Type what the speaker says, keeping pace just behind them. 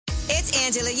It's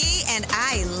Angela Yee, and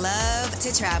I love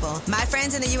to travel. My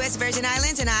friends in the U.S. Virgin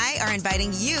Islands and I are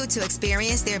inviting you to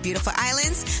experience their beautiful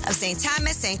islands of St.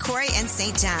 Thomas, St. Croix, and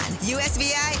St. John.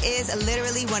 USVI is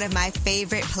literally one of my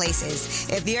favorite places.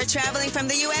 If you're traveling from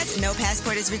the U.S., no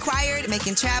passport is required,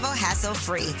 making travel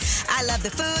hassle-free. I love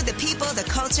the food, the people, the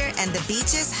culture, and the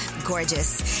beaches.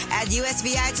 Gorgeous. Add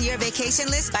USVI to your vacation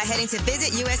list by heading to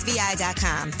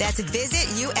visitusvi.com. That's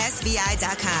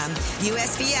visitusvi.com.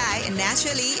 USVI,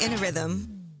 naturally in rhythm.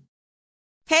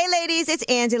 Hey ladies, it's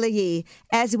Angela Yee.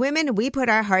 As women, we put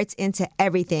our hearts into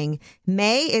everything.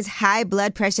 May is High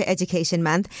Blood Pressure Education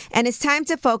Month, and it's time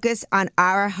to focus on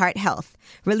our heart health.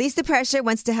 Release the Pressure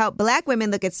wants to help Black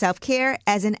women look at self-care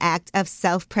as an act of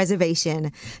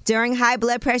self-preservation. During High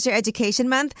Blood Pressure Education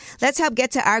Month, let's help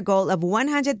get to our goal of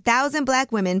 100,000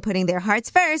 Black women putting their hearts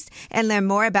first and learn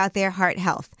more about their heart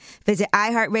health. Visit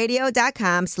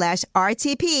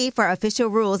iHeartRadio.com/RTP for official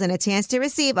rules and a chance to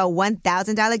receive a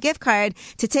 $1,000 gift card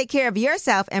to take care of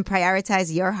yourself and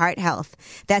prioritize your heart health.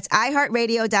 That's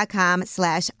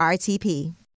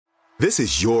iHeartRadio.com/RTP. This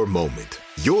is your moment,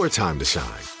 your time to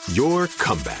shine, your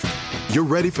comeback. You're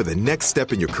ready for the next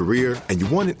step in your career, and you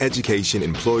want an education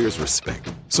employers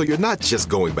respect. So you're not just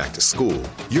going back to school,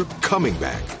 you're coming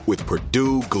back with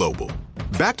Purdue Global.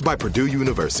 Backed by Purdue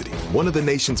University, one of the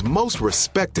nation's most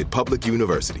respected public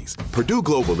universities, Purdue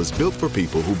Global is built for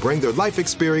people who bring their life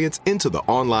experience into the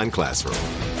online classroom.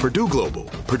 Purdue Global,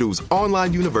 Purdue's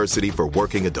online university for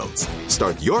working adults.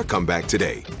 Start your comeback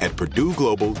today at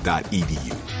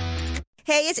purdueglobal.edu.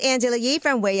 Hey, it's Angela Yee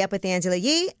from Way Up with Angela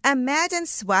Yee. Imagine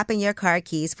swapping your car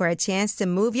keys for a chance to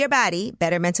move your body,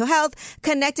 better mental health,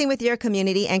 connecting with your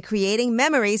community, and creating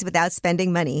memories without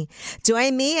spending money.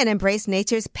 Join me and embrace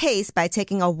nature's pace by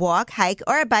taking a walk, hike,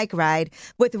 or a bike ride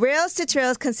with Rails to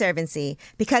Trails Conservancy,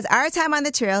 because our time on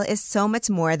the trail is so much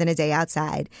more than a day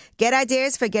outside. Get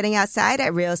ideas for getting outside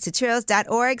at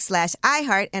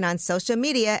railstotrails.org/iHeart and on social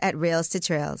media at Rails to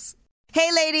Trails. Hey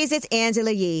ladies, it's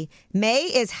Angela Yee. May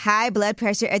is High Blood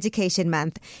Pressure Education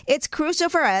Month. It's crucial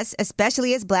for us,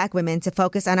 especially as Black women, to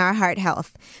focus on our heart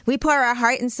health. We pour our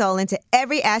heart and soul into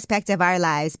every aspect of our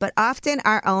lives, but often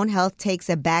our own health takes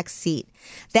a back seat.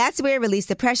 That's where Release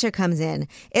the Pressure comes in.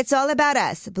 It's all about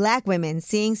us, Black women,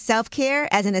 seeing self-care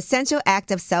as an essential act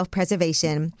of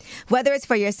self-preservation. Whether it's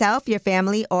for yourself, your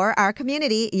family, or our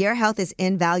community, your health is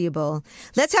invaluable.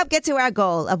 Let's help get to our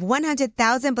goal of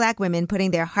 100,000 Black women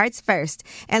putting their hearts first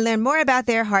and learn more about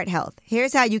their heart health.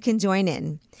 Here's how you can join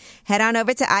in. Head on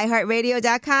over to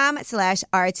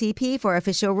iHeartRadio.com/RTP for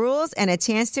official rules and a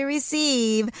chance to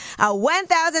receive a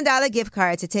 $1,000 gift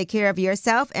card to take care of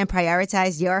yourself and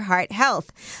prioritize your heart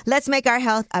health. Let's make our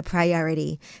health a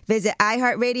priority. Visit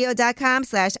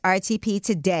iHeartRadio.com/RTP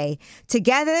today.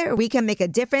 Together, we can make a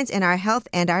difference in our health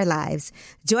and our lives.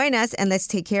 Join us and let's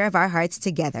take care of our hearts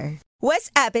together.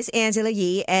 What's up? It's Angela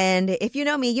Yee, and if you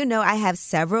know me, you know I have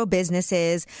several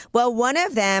businesses. Well, one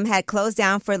of them had closed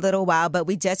down for a little while, but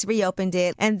we just reopened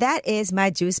it, and that is my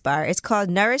juice bar. It's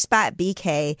called Nourish Spot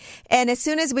BK, and as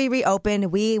soon as we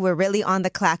reopened, we were really on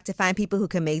the clock to find people who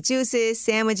can make juices,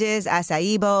 sandwiches,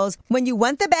 acai bowls. When you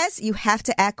want the best, you have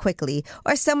to act quickly,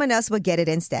 or someone else will get it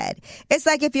instead. It's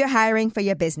like if you're hiring for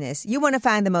your business. You want to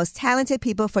find the most talented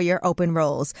people for your open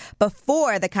roles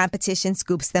before the competition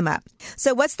scoops them up.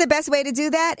 So what's the best way to do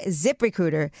that?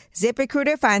 ZipRecruiter.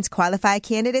 ZipRecruiter finds qualified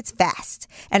candidates fast.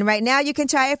 And right now you can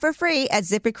try it for free at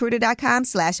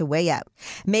ZipRecruiter.com/wayup.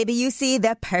 Maybe you see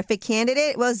the perfect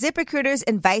candidate? Well, ZipRecruiter's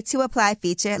Invite to Apply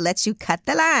feature lets you cut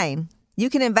the line. You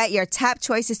can invite your top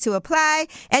choices to apply,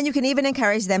 and you can even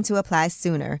encourage them to apply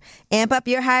sooner. Amp up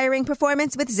your hiring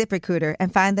performance with ZipRecruiter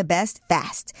and find the best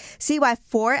fast. See why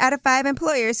 4 out of 5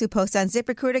 employers who post on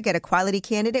ZipRecruiter get a quality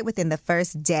candidate within the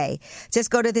first day. Just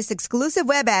go to this exclusive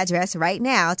web address right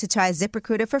now to try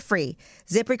ZipRecruiter for free.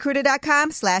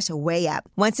 ZipRecruiter.com/wayup.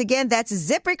 Once again, that's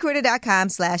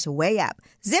ZipRecruiter.com/wayup.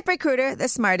 ZipRecruiter, the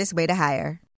smartest way to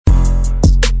hire.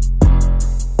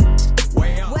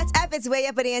 What's up? It's Way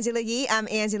Up with Angela Yee. I'm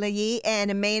Angela Yee,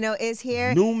 and Mano is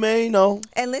here. New Mano.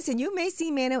 And listen, you may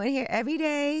see Mano in here every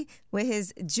day with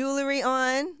his jewelry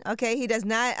on. Okay, he does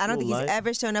not, I don't think he's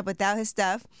ever shown up without his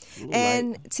stuff.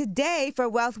 And today for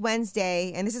Wealth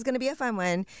Wednesday, and this is going to be a fun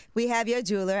one, we have your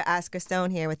jeweler, Oscar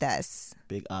Stone, here with us.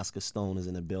 Big Oscar Stone is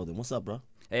in the building. What's up, bro?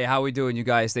 Hey, how we doing, you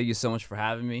guys? Thank you so much for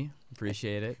having me.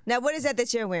 Appreciate it. Now, what is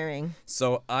that you're wearing?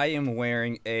 So I am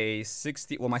wearing a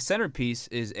 60, well, my centerpiece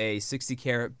is a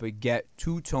 60-carat baguette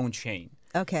two-tone chain.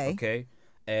 Okay. Okay.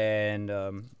 And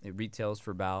it retails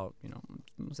for about,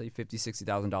 let's say $50,000,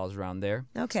 $60,000 around there.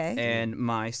 Okay. And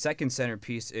my second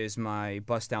centerpiece is my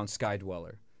bust-down Sky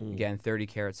Dweller. Again, 30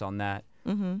 carats on that.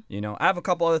 You know, I have a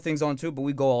couple other things on too, but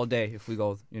we go all day if we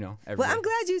go, every Well, day. I'm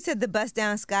glad you said the bust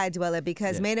down Sky Dweller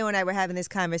because Mano and I were having this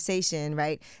conversation,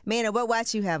 right? Mano, what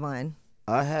watch you have on?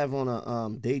 I have on a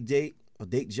date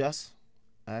just,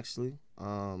 actually.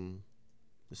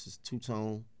 This is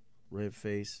two-tone, red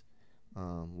face,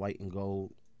 white and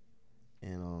gold,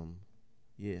 and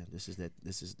this is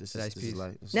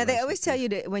Now they always tell you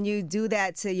that when you do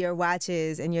that to your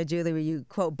watches and your jewelry, you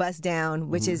quote bust down,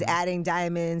 which is adding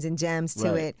diamonds and gems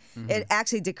to it. It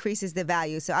actually decreases the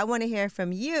value. So I want to hear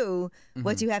from you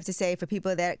what you have to say for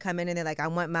people that come in and they're like, I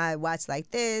want my watch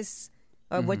like this,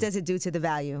 or what does it do to the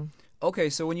value?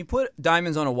 Okay, so when you put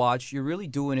diamonds on a watch, you're really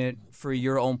doing it for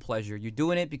your own pleasure. You're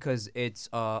doing it because it's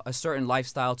a certain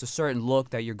lifestyle, it's a certain look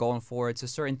that you're going for, it's a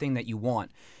certain thing that you want,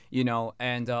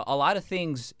 and a lot of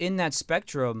things in that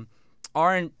spectrum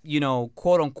aren't,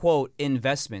 quote unquote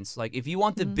investments. Like if you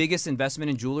want the biggest investment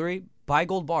in jewelry, buy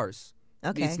gold bars.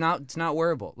 Okay. It's not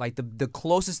wearable. Like the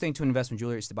closest thing to investment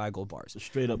jewelry is to buy gold bars.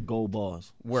 Straight up gold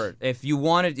bars. Word. If you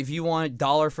want it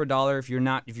dollar for dollar, if you're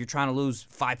trying to lose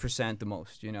 5% the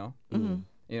most,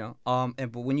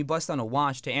 but when you bust on a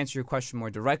watch, to answer your question more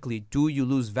directly, do you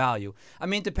lose value? I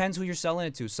mean, it depends who you're selling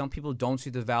it to. Some people don't see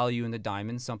the value in the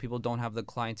diamonds. Some people don't have the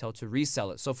clientele to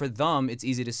resell it. So for them, it's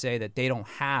easy to say that they don't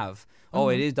have.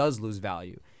 It does lose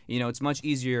value. It's much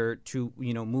easier to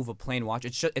move a plain watch.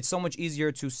 It's so much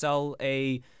easier to sell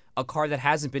a car that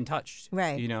hasn't been touched.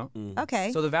 Right.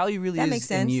 Okay. So the value really That is makes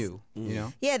sense. in you.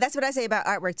 Yeah, that's what I say about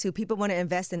artwork too. People want to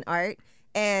invest in art,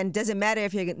 and doesn't matter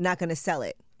if you're not going to sell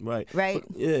it. Right. Right.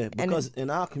 But, yeah, because in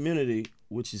our community,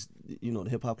 which is the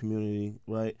hip hop community,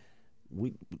 right?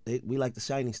 We like the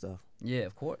shiny stuff. Yeah,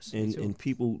 of course. And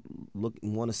people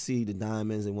want to see the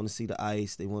diamonds. They want to see the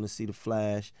ice. They want to see the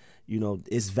flash.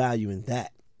 It's value in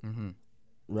that.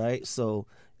 Right. So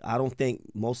I don't think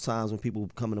most times when people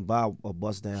come in to buy a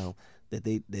bust down that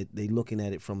they looking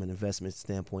at it from an investment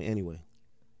standpoint anyway.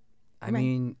 I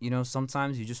mean,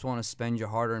 sometimes you just want to spend your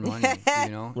hard-earned money,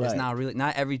 It's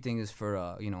not everything is for,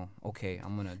 okay,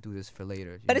 I'm going to do this for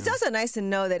later. But it's also nice to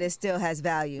know that it still has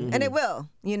value. And it will,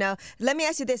 Let me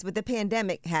ask you this. With the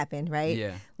pandemic happened, right?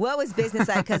 Yeah. What was business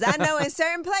like? Because I know in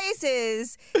certain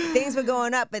places, things were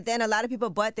going up, but then a lot of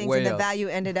people bought things and the value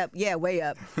ended up, way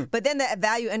up. But then the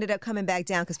value ended up coming back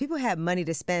down because people had money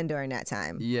to spend during that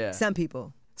time. Yeah. Some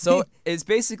people. So it's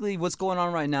basically what's going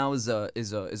on right now is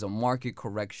a market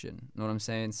correction. You know what I'm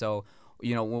saying? So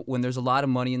when there's a lot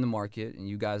of money in the market and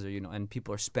you guys are and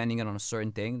people are spending it on a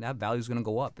certain thing, that value is going to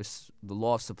go up. It's the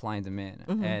law of supply and demand.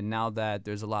 And now that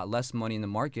there's a lot less money in the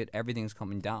market, everything's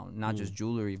coming down. Not just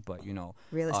jewelry, but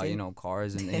real estate.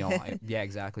 cars and yeah,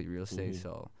 exactly, real estate.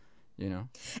 So.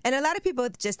 And a lot of people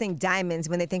just think diamonds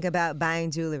when they think about buying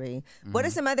jewelry. What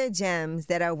are some other gems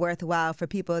that are worthwhile for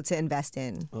people to invest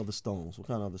in? Other stones. What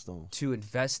kind of other stones? To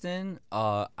invest in,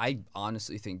 I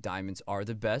honestly think diamonds are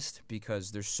the best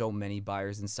because there's so many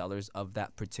buyers and sellers of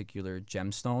that particular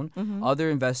gemstone. Other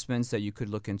investments that you could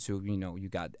look into, you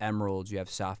got emeralds, you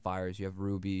have sapphires, you have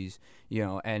rubies,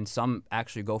 and some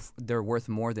actually they're worth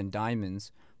more than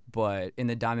diamonds. But in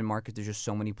the diamond market, there's just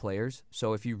so many players.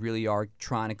 So if you really are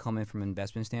trying to come in from an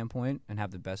investment standpoint and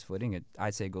have the best footing,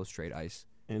 I'd say go straight ice.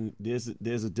 And there's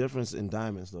a difference in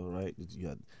diamonds, though, right? You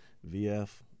got VF,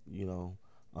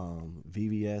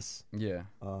 VVS. Yeah.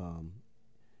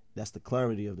 That's the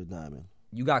clarity of the diamond.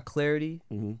 You got clarity.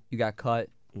 You got cut.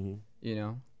 You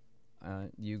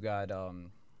got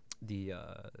I'm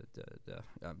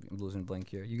losing blank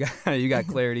here. You got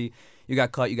clarity. You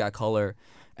got cut. You got color.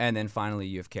 And then finally,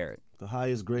 you have carat. The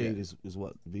highest grade is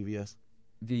what? VVS?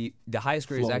 The highest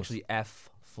grade Flawless. is actually F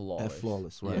flawless. F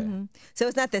flawless, right. Mm-hmm. So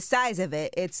it's not the size of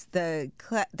it. It's the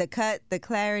cut, the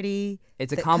clarity.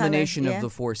 It's a the combination color. of the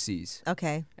 4 C's.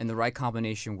 Okay. And the right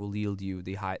combination will yield you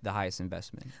the highest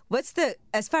investment. What's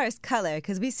as far as color,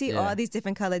 because we see all these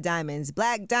different colored diamonds,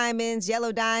 black diamonds,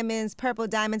 yellow diamonds, purple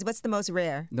diamonds. What's the most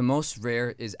rare? The most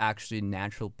rare is actually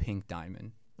natural pink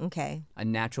diamond. Okay. A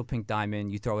natural pink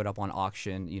diamond, you throw it up on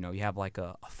auction, you have like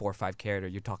a 4 or 5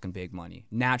 carat, you're talking big money.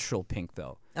 Natural pink,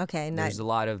 though. Okay, nice. There's a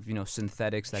lot of,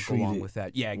 synthetics that go along with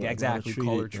that. Yeah, Right, exactly,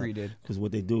 color treated. Because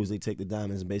what they do is they take the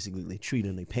diamonds and basically they treat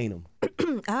them, they paint them.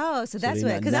 Oh, so that's they're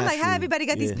what, not because I'm like, how natural. everybody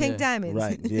got these pink diamonds?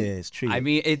 Right, yeah, it's treated. I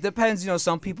mean, it depends,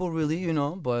 some people really,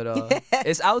 but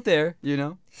it's out there,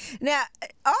 Now,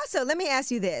 also, let me ask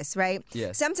you this, right?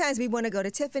 Yes. Sometimes we want to go to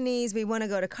Tiffany's, we want to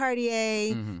go to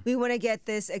Cartier, we want to get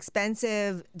this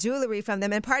expensive jewelry from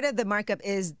them, and part of the markup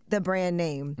is the brand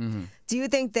name. Do you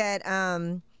think that,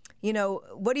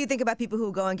 what do you think about people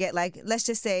who go and get, like, let's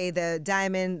just say the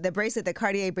diamond, the bracelet, the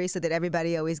Cartier bracelet that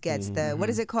everybody always gets, what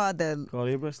is it called? The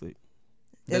Cartier bracelet.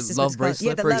 That's just love what's called. bracelet,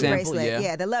 Yeah, the for love example, bracelet.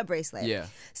 yeah. The love bracelet. Yeah.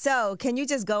 So can you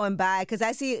just go and buy? Because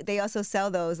I see they also sell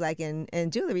those like in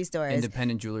jewelry stores.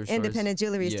 Independent jewelry stores. Independent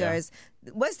jewelry Yeah. stores.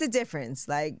 What's the difference?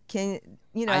 Like,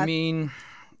 I mean,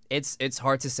 it's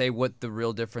hard to say what the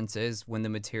real difference is when the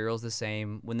material's the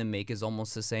same, when the make is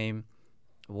almost the same.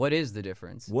 What is the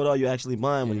difference? What are you actually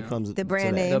buying when it comes to The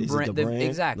brand that? name. Is it the brand?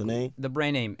 Exactly. The name? The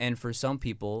brand name. And for some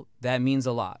people, that means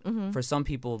a lot. Mm-hmm. For some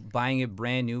people, buying it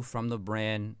brand new from the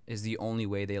brand is the only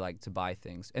way they like to buy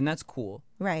things. And that's cool.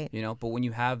 right. You know, but when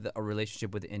you have a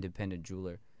relationship with an independent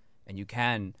jeweler and you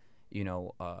can,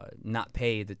 not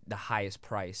pay the highest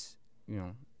price,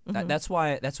 that's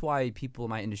why people in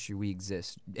my industry, we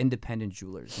exist, independent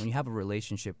jewelers. When you have a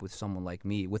relationship with someone like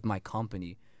me, with my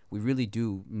company, we really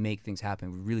do make things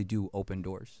happen. We really do open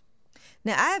doors.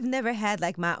 Now, I have never had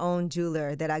like my own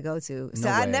jeweler that I go to. So No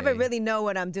I never way. really know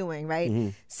what I'm doing,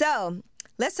 right? So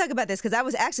let's talk about this because I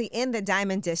was actually in the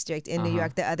Diamond District in New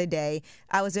York the other day.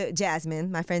 I was with Jasmine,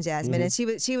 my friend Jasmine, and she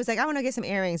was like, I want to get some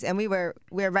earrings. And we're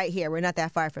right here. We're not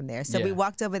that far from there. So we Yeah.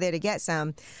 walked over there to get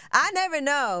some. I never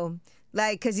know.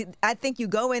 Like, because I think you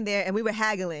go in there and we were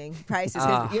haggling prices.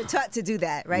 'Cause you're taught to do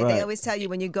that, right? They Right. always tell you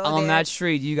when you go On there. that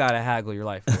street, you gotta haggle your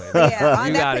life away. Yeah, on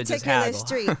you that gotta just particular haggle.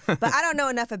 street. But I don't know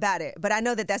enough about it. But I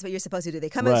know that that's what you're supposed to do. They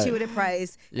come at Right. you with a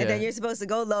price, and then Yeah. you're supposed to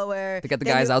go lower. They got the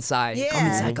Then guys you- outside. Yeah. Come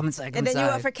inside, come inside, come And then you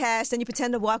inside. offer cash, then you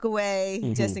pretend to walk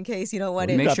away just in case you don't want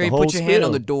it. Make got sure the you put whole your hand on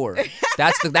spiel. the door.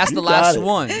 That's the You got last it.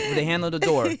 one with the hand on the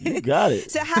door. You got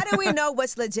it. So how do we know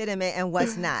what's legitimate and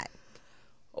what's not?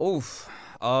 Oof.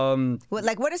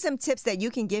 What are some tips that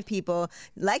you can give people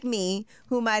like me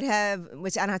who might have,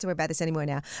 which I don't have to worry about this anymore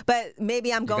now, but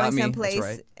maybe I'm got going me. That's someplace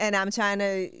right. and I'm trying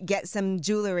to get some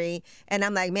jewelry and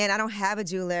I'm like, man, I don't have a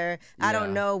jeweler. I don't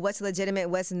Yeah. know what's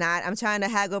legitimate, what's not. I'm trying to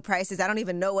haggle prices. I don't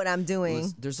even know what I'm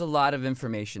doing. There's a lot of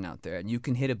information out there. You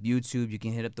can hit up YouTube, you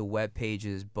can hit up the web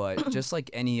pages, but just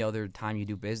like any other time you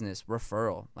do business,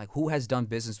 referral. Like, who has done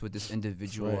business with this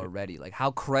individual Right. already? Like, how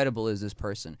credible is this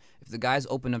person? If the guy's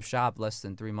opened up shop less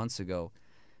than 3 months ago,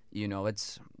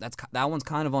 that one's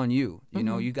kind of on you. You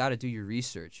know, you got to do your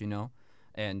research.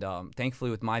 And thankfully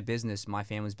with my business, my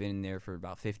family's been in there for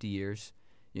about 50 years.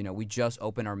 We just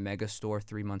opened our mega store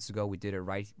 3 months ago. We did it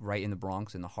right in the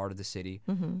Bronx, in the heart of the city.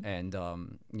 And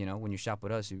when you shop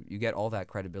with us, you get all that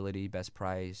credibility, best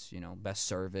price, best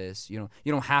service. You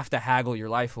don't have to haggle your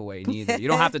life away neither. You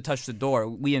don't have to touch the door.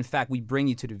 We bring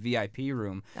you to the VIP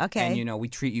room. Okay. And we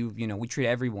treat you. We treat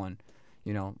everyone.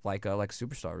 Like a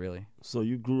superstar, really. So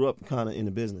you grew up kind of in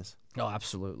the business. Oh,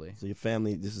 absolutely. So your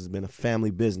family, this has been a family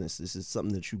business. This is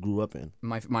something that you grew up in.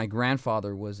 My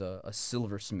grandfather was a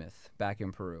silversmith back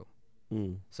in Peru.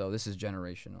 Mm. So this is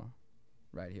generational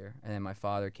right here. And then my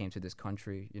father came to this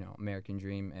country, American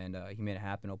dream, and he made it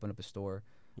happen, opened up a store.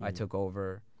 I took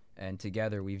over, and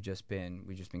together we've just been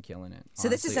killing it. So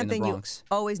this is honestly, in the something you Bronx.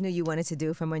 always knew you wanted to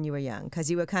do from when you were young because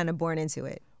you were kind of born into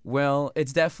it. Well,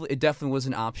 it definitely was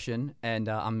an option, and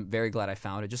I'm very glad I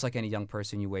found it. Just like any young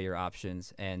person, you weigh your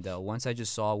options. And once I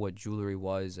just saw what jewelry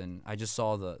was, and I just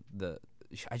saw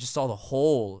the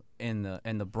hole in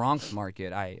the Bronx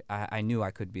market, I knew I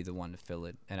could be the one to fill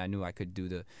it, and I knew I could do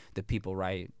the people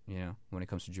right, when it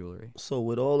comes to jewelry. So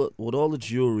with all the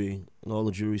jewelry and all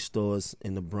the jewelry stores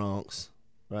in the Bronx,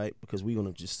 right? Because we're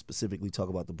gonna just specifically talk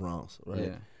about the Bronx, right?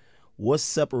 Yeah. What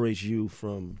separates you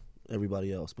from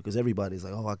everybody else? Because everybody's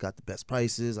like, oh, I got the best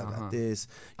prices, I got this.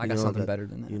 I got something better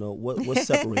than that. What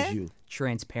separates you?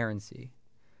 Transparency.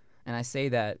 And I say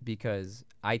that because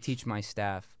I teach my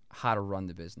staff how to run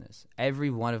the business. Every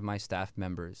one of my staff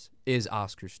members is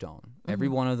Oscar Stone. Every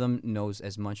one of them knows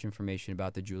as much information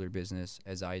about the jewelry business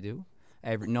as I do.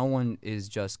 No one is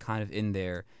just kind of in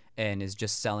there and is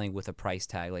just selling with a price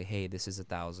tag like, hey, this is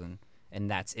 $1,000 and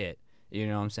that's it. You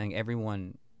know what I'm saying?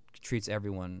 Everyone treats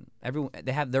everyone.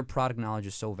 They have their product knowledge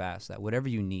is so vast that whatever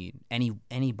you need,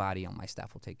 anybody on my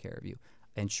staff will take care of you.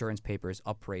 Insurance papers,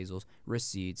 appraisals,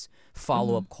 receipts,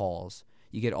 follow-up calls.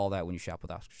 You get all that when you shop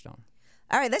with Oscar Stone.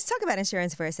 All right, let's talk about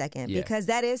insurance for a second Yeah. because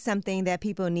that is something that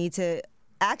people need to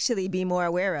actually be more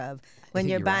aware of when think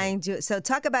you're you're buying. So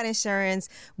talk about insurance,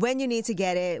 when you need to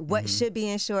get it, what should be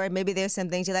insured. Maybe there's some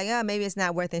things you're like, oh, maybe it's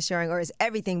not worth insuring, or is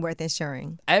everything worth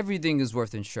insuring? Everything is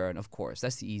worth insuring, of course.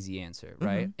 That's the easy answer,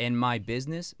 right? In my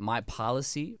business, my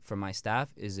policy for my staff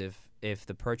is if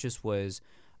the purchase was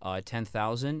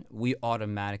 $10,000, we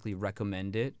automatically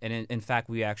recommend it, and in fact,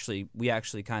 we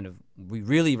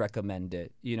really recommend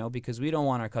it, because we don't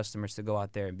want our customers to go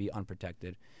out there and be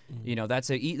unprotected. That's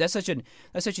such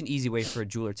an easy way for a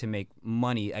jeweler to make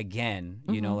money again.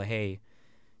 Like, hey,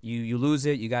 You lose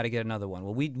it, you got to get another one.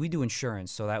 Well, we do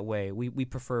insurance, so that way we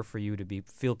prefer for you to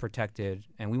feel protected,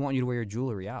 and we want you to wear your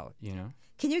jewelry out, you know?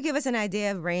 Can you give us an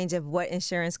idea of range of what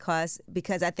insurance costs?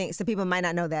 Because I think some people might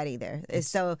not know that either.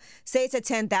 So say it's a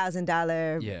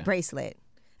 $10,000 bracelet.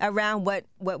 Around what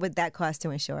would that cost to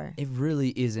insure? It really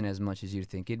isn't as much as you'd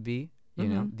think it'd be. You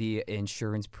know, the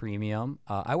insurance premium.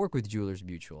 I work with Jewelers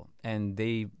Mutual, and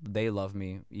they love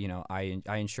me. You know, I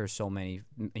insure so many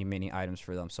items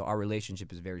for them, so our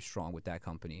relationship is very strong with that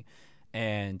company.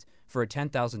 And for a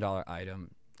 $10,000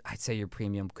 item, I'd say your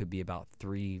premium could be about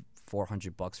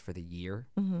 $300-400 for the year.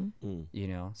 You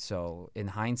know, so in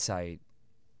hindsight,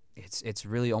 it's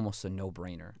really almost a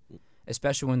no-brainer.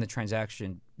 Especially when the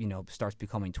transaction, you know, starts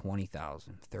becoming $20,000,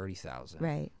 $30,000.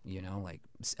 Right. You know, like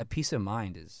a peace of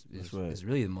mind is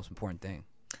really the most important thing.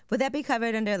 Would that be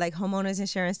covered under like homeowners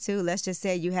insurance too? Let's just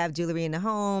say you have jewelry in the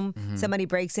home, somebody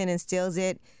breaks in and steals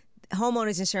it.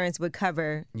 Homeowners insurance would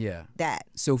cover that.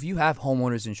 So if you have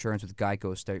homeowners insurance with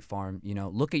Geico, State Farm, you know,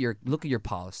 look at your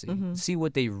policy, see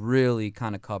what they really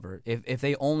kind of cover. If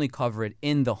they only cover it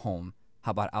in the home,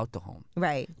 how about out the home?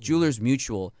 Right. Jewelers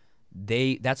Mutual.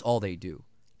 That's all they do.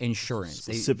 Insurance.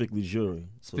 Specifically jewelry.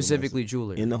 So specifically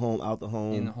jewelry. In the home, out the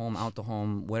home. In the home, out the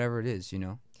home, whatever it is, you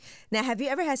know. Now, have you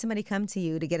ever had somebody come to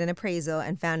you to get an appraisal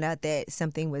and found out that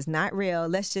something was not real?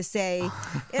 Let's just say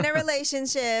in a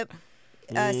relationship,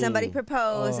 somebody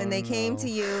proposed and they came to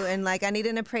you and like, I need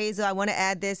an appraisal. I want to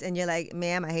add this. And you're like,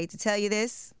 ma'am, I hate to tell you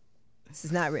this. This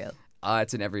is not real.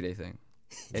 It's an everyday thing.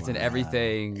 It's in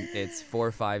everything. It's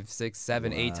 4, 5, 6,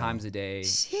 7, 8 times a day. It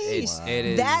is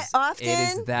that often. It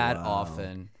is that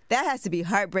often. That has to be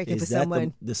heartbreaking for someone. Is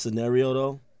that the scenario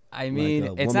though? I mean,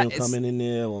 like a it's woman not coming in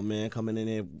there or a man coming in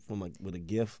there with a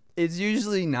gift. It's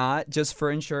usually not just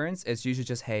for insurance. It's usually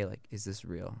just, hey, like, is this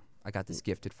real? I got this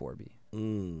gifted for me.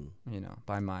 You know,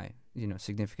 by my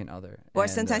significant other. Or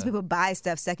sometimes people buy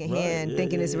stuff secondhand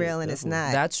thinking it's real and it's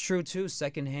not. That's true too.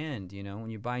 Secondhand, you know,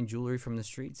 when you're buying jewelry from the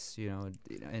streets, you know,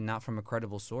 and not from a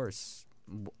credible source.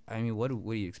 I mean, what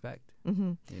do you expect?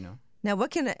 You know. Now,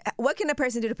 what can a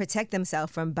person do to protect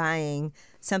themselves from buying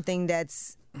something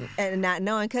that's and not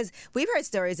knowing? Because we've heard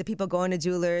stories of people going to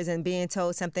jewelers and being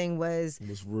told something was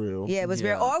real. Yeah, it was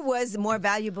real, or was more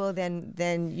valuable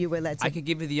than you were led to. I could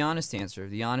give you the honest answer.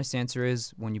 The honest answer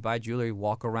is when you buy jewelry,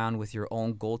 walk around with your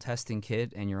own gold testing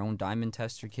kit and your own diamond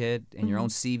tester kit and your own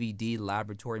CVD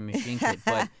laboratory machine kit.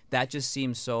 But that just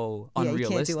seems so unrealistic.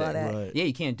 You can't do all that. Right. Yeah,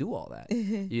 you can't do all that.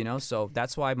 You know, so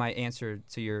that's why my answer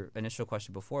to your initial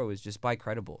question before was just buy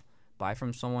credible. Buy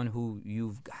from someone who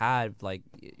you've had, like,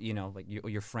 you know, like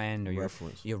your friend or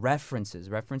your references.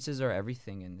 References are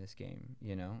everything in this game,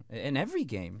 you know, in every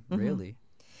game, really.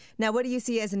 Now, what do you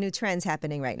see as the new trends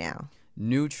happening right now?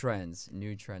 New trends.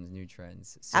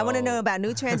 So, I want to know about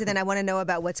new trends, and then I want to know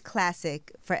about what's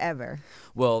classic forever.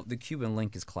 Well, the Cuban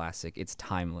link is classic. It's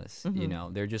timeless. You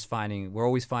know, we're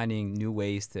always finding new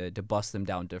ways to bust them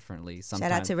down differently.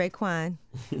 Sometimes, shout out to Raekwon.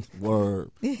 Word.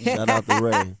 Shout out to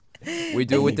Ray. We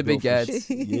do it with the baguettes.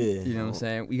 Yeah. You know what I'm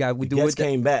saying? We do it with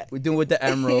came back. We do it with the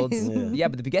emeralds. Yeah,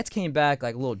 but the baguettes came back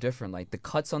like a little different. Like the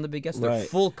cuts on the baguettes, they're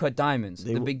full cut diamonds.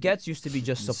 The baguettes used to be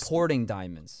just supporting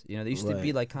diamonds. You know, they used to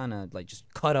be like kind of like just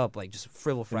cut up, like just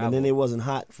frivel. And then it wasn't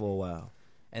hot for a while.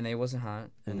 And they wasn't hot.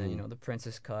 And then, you know, the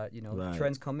princess cut, you know,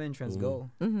 trends come in, trends go.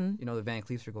 You know, the Van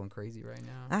Cleefs are going crazy right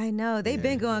now. I know. They've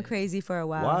been going crazy for a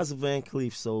while. Why is the Van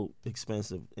Cleef so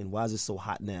expensive and why is it so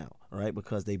hot now? All right,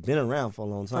 because they've been around for a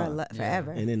long time.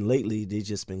 Forever. And then lately, they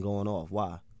just been going off.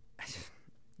 Why?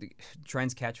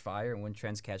 Trends catch fire. And when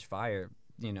trends catch fire,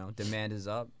 you know, demand is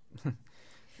up.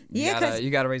 You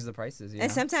gotta raise the prices.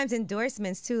 And sometimes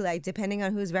endorsements too, like depending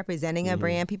on who's representing a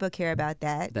brand, people care about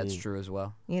that. That's true as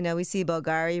well. You know, we see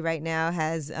Bulgari right now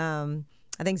has,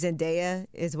 I think Zendaya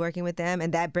is working with them,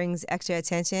 and that brings extra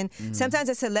attention. Sometimes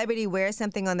a celebrity wears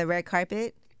something on the red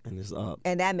carpet, and it's up,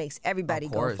 and that makes everybody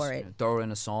go for it. Throw it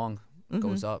in a song,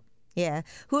 goes up. Yeah.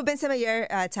 Who have been some of your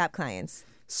top clients?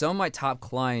 Some of my top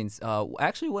clients,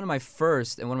 actually one of my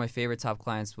first and one of my favorite top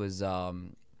clients was.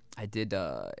 I did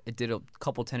a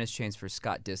couple tennis chains for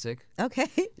Scott Disick. Okay.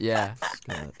 Yeah.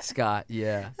 Scott.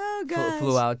 Yeah. Oh gosh.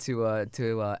 Flew out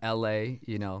to L.A.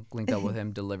 You know, linked up with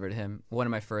him, delivered him. One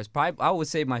of my first. Probably I would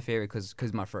say my favorite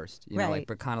because my first. You know, like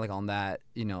but kind of like on that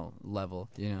level.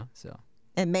 You know, so.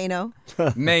 And Mano.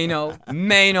 Mano.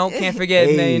 Can't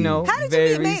forget Mano. How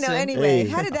did you meet Mano anyway?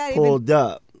 How did that pulled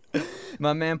up.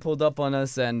 My man pulled up on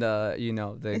us, and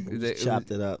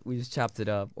Chopped it up. We just chopped it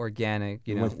up, organic.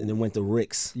 You know, And then went to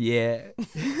Rick's. yeah.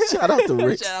 Shout out to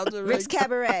Rick's. Shout out to Rick's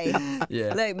Cabaret.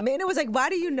 Yeah. Like Maynard was like, why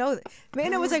do you know?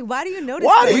 Maynard was like, why do you know this?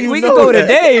 Why do place? you We know can go that?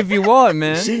 today if you want,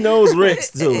 man. She knows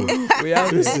Rick's too. We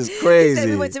out This here. is He said crazy.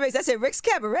 we went to Rick's. I said Rick's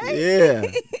Cabaret. Yeah,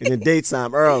 in the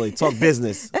daytime, early, talk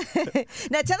business.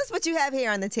 Now tell us what you have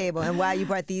here on the table and why you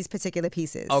brought these particular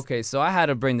pieces. Okay, so I had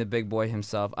to bring the big boy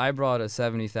himself. I brought a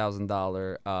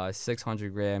 $70,000,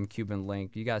 600-gram Cuban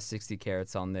link. You got 60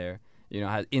 carats on there. You know,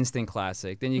 has instant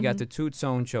classic. Then you got the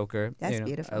two-tone choker. That's you know,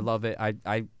 beautiful. I love it. I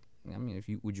mean,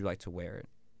 would you like to wear it?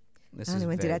 This I don't is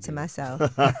even do very that to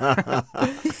beautiful. myself.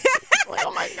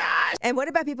 Oh my gosh! And what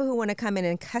about people who want to come in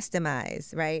and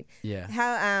customize, right? Yeah.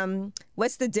 How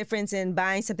what's the difference in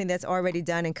buying something that's already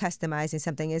done and customizing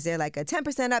something? Is there like a 10%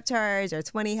 upcharge or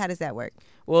 20? How does that work?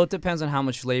 Well, it depends on how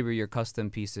much labor your custom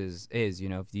pieces is. You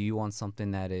know, if you want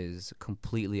something that is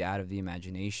completely out of the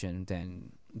imagination,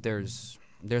 then there's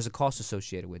a cost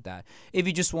associated with that. If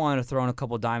you just wanted to throw in a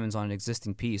couple diamonds on an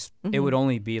existing piece, it would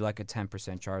only be like a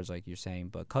 10% charge, like you're saying.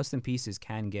 But custom pieces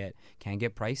can get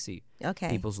pricey. Okay.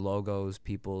 People's logos,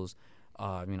 people's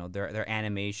their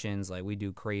animations. Like we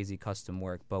do crazy custom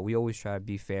work, but we always try to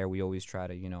be fair. We always try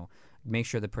to make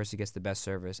sure the person gets the best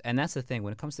service. And that's the thing.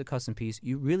 When it comes to custom piece,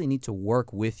 you really need to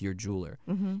work with your jeweler.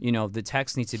 You know, the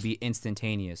text needs to be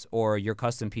instantaneous, or your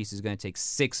custom piece is going to take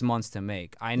 6 months to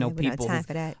make. I know we don't have people. time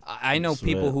for that. I know That's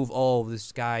people real.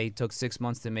 this guy took 6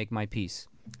 months to make my piece.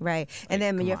 Right. And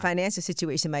then come your on. financial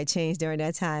situation might change during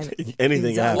that time.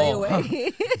 Anything It's all the happens. way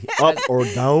away. Up or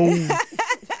down.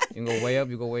 You can go way up,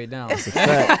 you go way down. That's a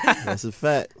fact. That's a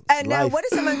fact. And now, Life. what if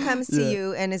someone comes to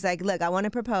you and is like, "Look, I want to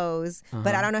propose,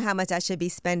 but I don't know how much I should be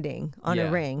spending on a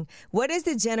Yeah. ring." What is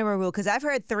the general rule? Because I've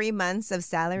heard 3 months of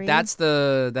salary. That's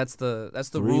the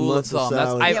 3 rule of months of thumb.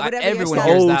 That's salary. Yeah, whatever your everyone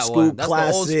salary- hears Old that school one. That's the old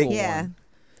classic. school Yeah. one.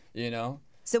 You know.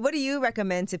 So what do you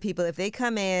recommend to people if they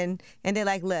come in and they're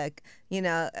like, "Look,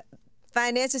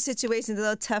 financial situation's a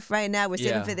little tough right now. We're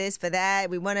saving Yeah. for this, for that.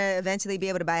 We want to eventually be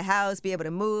able to buy a house, be able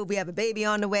to move. We have a baby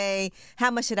on the way.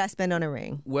 How much should I spend on a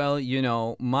ring?" Well,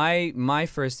 my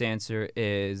first answer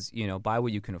is, buy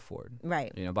what you can afford.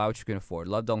 Right. Buy what you can afford.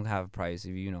 Love don't have a price.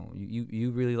 If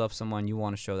you really love someone, you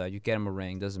want to show that. You get them a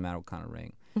ring. Doesn't matter what kind of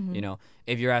ring.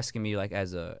 If you're asking me like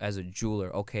as a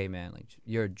jeweler, okay, man, like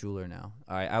you're a jeweler now.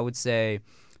 All right, I would say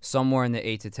somewhere in the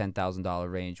 $8,000 to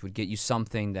 $10,000 range would get you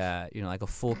something that like a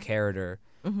full carator.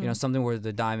 Something where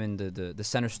the diamond, the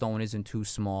center stone isn't too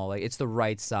small. Like it's the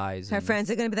right size. Her friends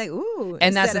are going to be like, "Ooh."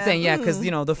 And that's the instead thing, of, yeah, because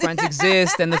the friends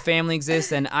exist and the family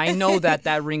exists, and I know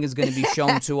that ring is going to be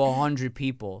shown to 100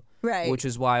 people, Right. Which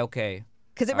is why, okay,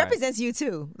 Because it all right. represents you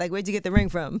too. Like, where'd you get the ring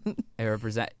from? it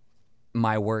represent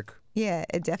my work. Yeah,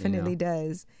 it definitely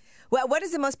does. Well, what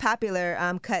is the most popular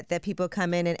cut that people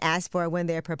come in and ask for when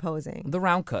they're proposing? The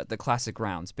round cut, the classic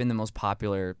round, it's been the most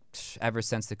popular ever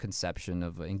since the conception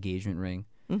of an engagement ring.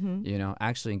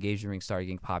 Actually, engagement rings started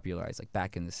getting popularized like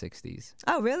back in the 60s.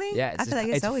 Oh, really? Yeah, I feel like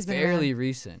it's always been fairly around.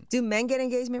 recent. Do men get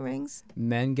engagement rings?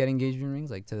 Men get engagement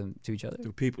rings like to each other.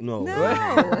 Do people know?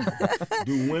 No.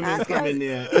 Do women Ask come her. in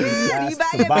there and You ask buy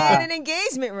to your buy man an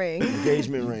engagement ring.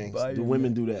 engagement rings? Do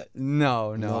women do that?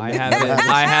 No, No, I no. haven't.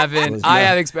 I haven't. Was I not.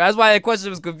 have experience. That's why that question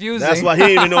was confusing. That's why he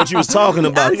didn't even know what you was talking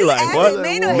about. I'm He just like, asking. what?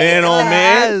 Men don't Man hate on the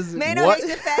man? fact- Men don't What? hate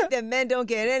the fact that men don't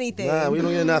get anything. Nah, we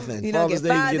don't get nothing. You don't Father's get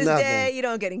Day, you Father's get Day. nothing. You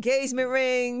don't get engagement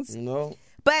rings. You know?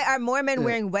 But are more men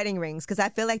wearing wedding rings? Because I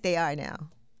feel like they are now.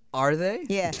 Are they?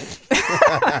 Yeah.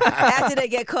 After they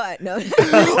get caught. No.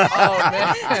 Oh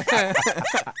man.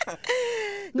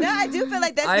 No, I do feel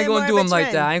like that's I ain't been gonna more do of a them like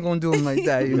trend. that. I ain't gonna do them like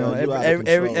that. You know, No, you out of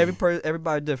control.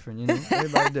 everybody different. You know,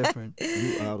 everybody different.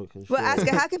 You out of control. Well,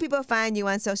 Oscar, how can people find you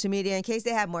on social media in case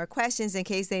they have more questions, in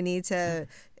case they need to,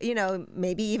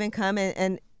 maybe even come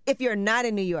and if you're not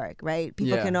in New York, right?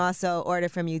 People Yeah. can also order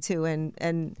from you too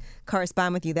and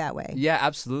correspond with you that way. Yeah,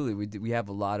 absolutely. We have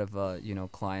a lot of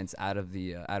clients out of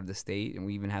the state, and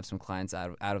we even have some clients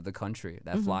out of the country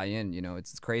that fly in.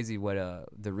 It's crazy what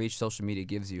the reach social media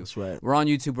gives you. That's right. We're on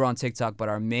YouTube, we're on TikTok, but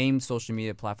our main social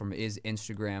media platform is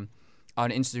Instagram. On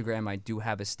Instagram, I do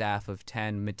have a staff of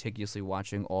 10 meticulously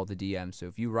watching all the DMs. So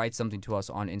if you write something to us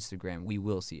on Instagram, we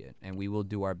will see it, and we will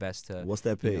do our best to. What's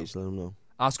that page? Let them know.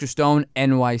 Oscar Stone,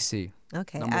 NYC.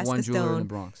 Okay, Number Oscar one jeweler in the Stone,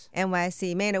 Bronx.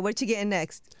 NYC. Maynard, what you getting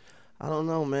next? I don't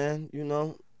know, man.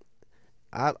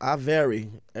 I vary.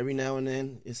 Every now and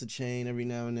then it's a chain. Every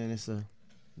now and then it's a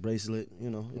bracelet. It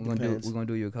We're depends. gonna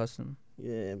do you a custom.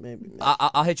 Yeah, maybe.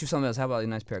 I'll hit you something else. How about a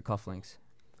nice pair of cufflinks?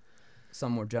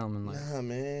 Some more gentleman-like. Nah,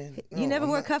 man. You No, never I'm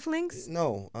wore not- cufflinks?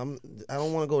 No, I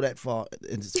don't want to go that far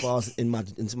as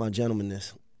into my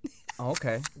gentlemanness. Oh,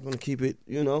 okay. I'm gonna keep it,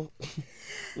 I don't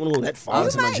want to go that far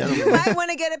into my You gentleman. might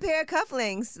want to get a pair of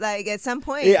cufflinks, like at some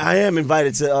point. Yeah, I am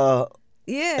invited to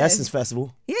Yeah. Essence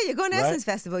Festival. Yeah, you're going to Right? Essence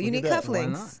Festival. You Look need at that. Why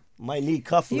cufflinks. Might need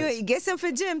cufflinks. You get some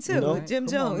for Jim too, You know? Jim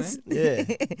Come on, Jones. Yeah.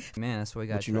 Man, that's what we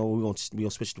got. But we're gonna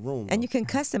switch the room. And you can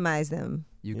customize them.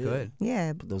 You Yeah. could.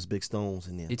 Yeah. put those big stones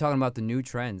in there. You're talking about the new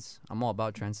trends. I'm all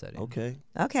about trend setting. Okay.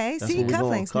 Okay. That's See, what we're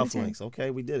cufflinks. going. new trend. Cufflinks.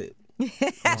 Okay, we did it.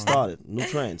 Started. New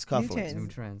trends. Cufflinks. trends. New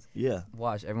trends. Yeah.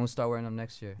 Watch, everyone start wearing them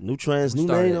next year. New trends. New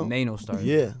Started. Mano. Mano started.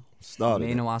 Yeah. Started.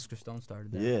 Mano, Oscar Stone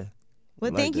started that. Yeah. Well,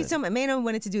 I like thank you that. so much. Mano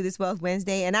wanted to do this Wealth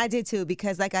Wednesday, and I did too,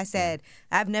 because like I said,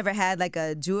 I've never had like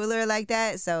a jeweler like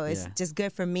that, so it's Yeah. just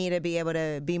good for me to be able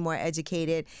to be more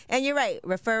educated. And you're right,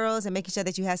 referrals and making sure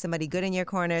that you have somebody good in your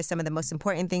corner is some of the most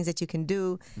important things that you can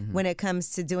do when it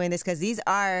comes to doing this, because these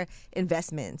are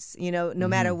investments. No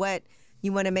matter what,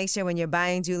 you want to make sure when you're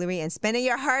buying jewelry and spending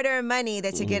your hard-earned money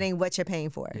that you're getting what you're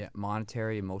paying for. Yeah,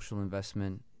 monetary, emotional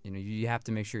investment. You have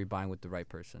to make sure you're buying with the right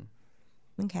person.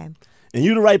 Okay. And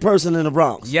you the right person in the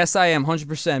Bronx. Yes, I am,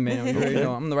 100%, man. You already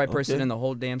know, I'm the right person Okay. in the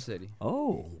whole damn city.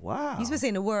 Oh, wow. You're supposed to say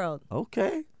in the world.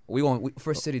 Okay.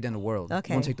 First city, then the world.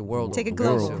 Okay. We want to take the world. Take over. it The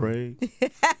global. world, Craig.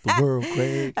 The world,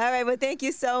 Craig. All right, well, thank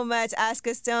you so much,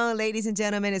 Oscar Stone. Ladies and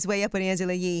gentlemen, it's Way Up with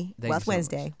Angela Yee. Thank Wealth you so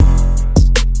Wednesday.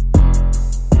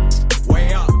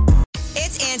 Way up.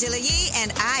 It's Angela Yee,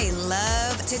 and I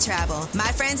love to travel.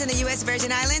 My friends in the U.S. Virgin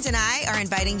Islands and I are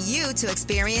inviting you to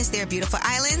experience their beautiful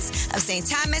islands of St.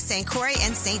 Thomas, St. Croix,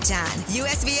 and St. John.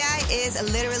 USVI is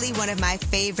literally one of my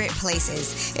favorite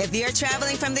places. If you're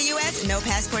traveling from the U.S., no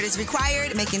passport is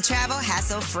required, making travel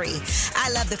hassle-free. I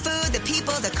love the food, the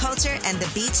people, the culture, and the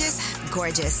beaches.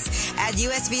 Gorgeous. Add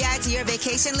USVI to your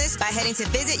vacation list by heading to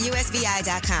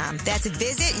visitusvi.com. That's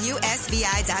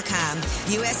visitusvi.com.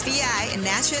 USVI,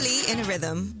 naturally in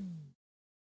rhythm.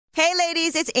 Hey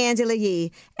ladies, it's Angela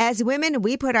Yee. As women,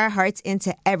 we put our hearts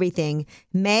into everything.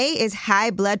 May is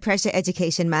High Blood Pressure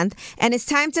Education Month, and it's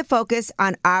time to focus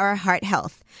on our heart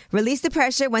health. Release the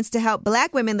Pressure wants to help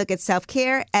Black women look at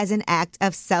self-care as an act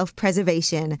of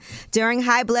self-preservation. During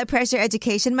High Blood Pressure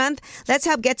Education Month, let's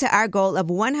help get to our goal of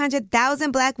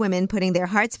 100,000 Black women putting their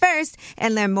hearts first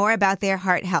and learn more about their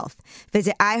heart health.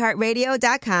 Visit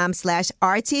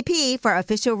iHeartRadio.com/RTP for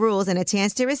official rules and a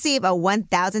chance to receive a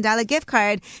 $1,000 gift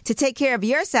card to take care of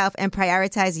yourself and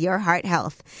prioritize your heart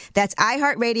health. That's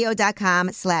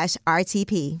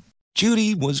iHeartRadio.com/RTP.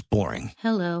 Judy was boring.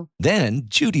 Hello. Then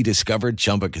Judy discovered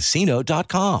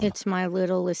ChumbaCasino.com. It's my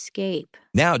little escape.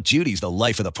 Now Judy's the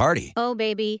life of the party. Oh,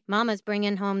 baby, mama's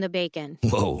bringing home the bacon.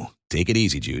 Whoa, take it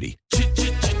easy, Judy.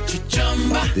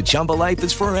 The Chumba life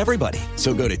is for everybody.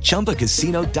 So go to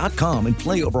ChumbaCasino.com and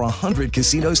play over 100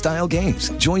 casino-style games.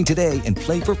 Join today and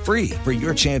play for free for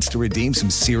your chance to redeem some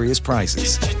serious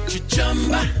prizes.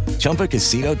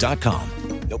 ChumbaCasino.com.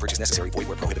 No purchase necessary. Void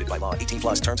where prohibited by law.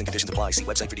 18+ terms and conditions apply. See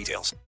website for details.